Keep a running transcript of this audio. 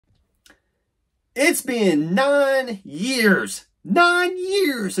It's been 9 years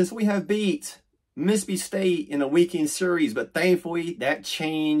since we have beat Mississippi State in a weekend series, but thankfully that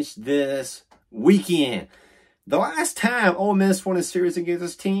changed this weekend. The last time Ole Miss won a series against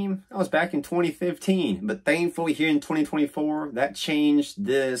this team, that was back in 2015, but thankfully here in 2024, that changed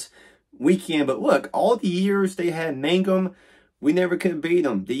this weekend. But look, all the years they had Mangum, we never could beat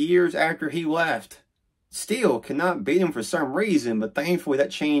them. The years after he left, still cannot beat him for some reason, but thankfully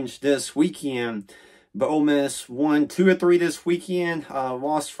that changed this weekend. But Ole Miss won 2 or 3 this weekend,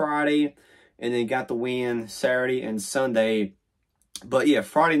 lost Friday, and then got the win Saturday and Sunday. But yeah,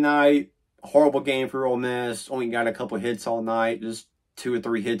 Friday night, horrible game for Ole Miss. Only got a couple hits all night, just 2 or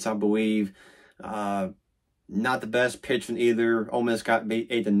 3 hits, I believe. Not the best pitching either. Ole Miss got beat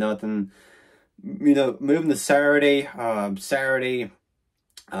 8-0. You know, moving to Saturday,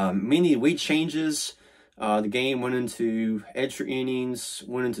 many weight changes. The game went into extra innings,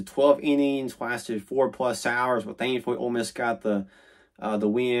 went into 12 innings, lasted 4+ hours, but thankfully Ole Miss got the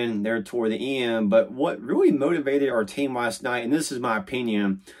win there toward the end. But what really motivated our team last night, and this is my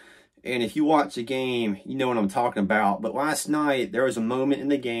opinion, and if you watch the game, you know what I'm talking about, but last night there was a moment in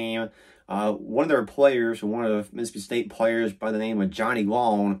the game, one of their players, one of the Mississippi State players by the name of Johnny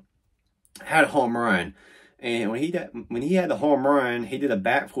Long, had a home run. And when he had the home run, he did a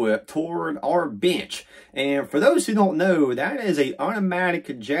backflip toward our bench. And for those who don't know, that is an automatic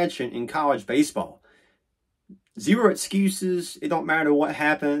ejection in college baseball. Zero excuses. It don't matter what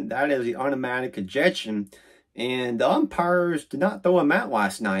happened. That is the automatic ejection. And the umpires did not throw him out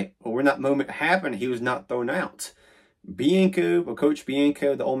last night. Or when that moment happened, he was not thrown out. Coach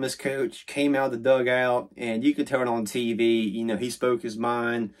Bianco, the Ole Miss coach, came out of the dugout, and you could tell it on TV. You know, he spoke his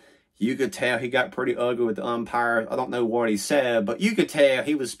mind. You could tell he got pretty ugly with the umpire. I don't know what he said, but you could tell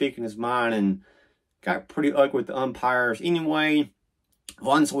he was speaking his mind and got pretty ugly with the umpires. Anyway,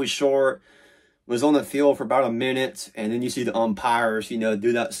 long story short, was on the field for about a minute, and then you see the umpires, you know,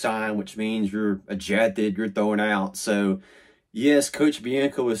 do that sign, which means you're ejected, you're thrown out. So, yes, Coach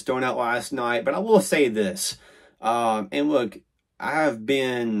Bianco was thrown out last night, but I will say this. And look, I have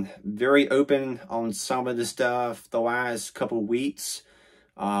been very open on some of the stuff the last couple of weeks.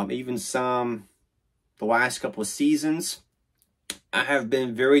 Even the last couple of seasons. I have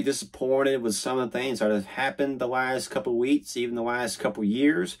been very disappointed with some of the things that have happened the last couple of weeks, even the last couple of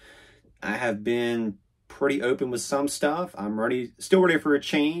years. I have been pretty open with some stuff. I'm still ready for a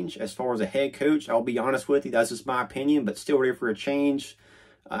change as far as a head coach. I'll be honest with you, that's just my opinion, but still ready for a change.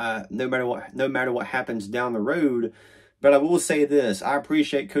 No matter what happens down the road. But I will say this: I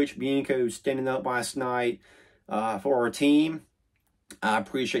appreciate Coach Bianco standing up last night for our team. I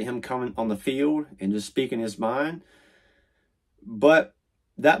appreciate him coming on the field and just speaking his mind. But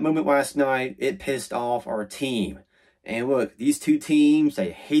that moment last night, it pissed off our team. And look, these two teams, they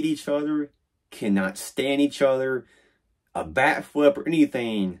hate each other, cannot stand each other. A bat flip or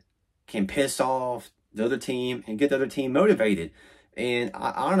anything can piss off the other team and get the other team motivated. And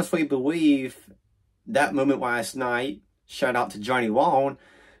I honestly believe that moment last night, shout out to Johnny Long,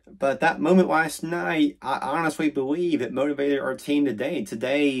 but that moment last night, I honestly believe it motivated our team today.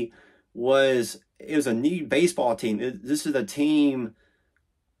 Today was a new baseball team. This is a team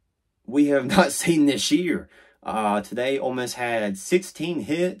we have not seen this year. Today, Ole Miss had 16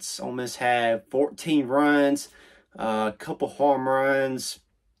 hits. Ole Miss had 14 runs, a couple home runs,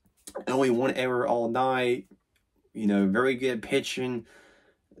 only 1 error all night. You know, very good pitching.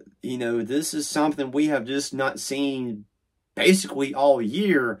 You know, this is something we have just not seen basically all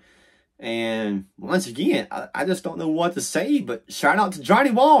year. And once again, I just don't know what to say, but shout out to Johnny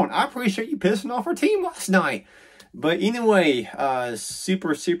Long. I appreciate you pissing off our team last night. But anyway,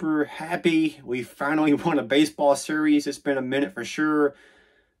 super, super happy. We finally won a baseball series. It's been a minute for sure,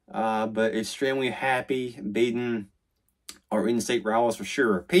 but extremely happy beating our in-state rivals for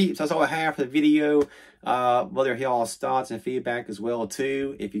sure. Peeps, that's all I have for the video. Whether y'all's thoughts and feedback as well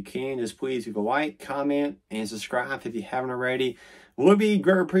too. If you can, just please leave a like, comment, and subscribe if you haven't already. Would be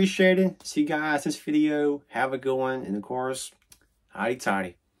greatly appreciated. See you guys in this video. Have a good one. And of course, howdy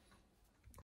tighty.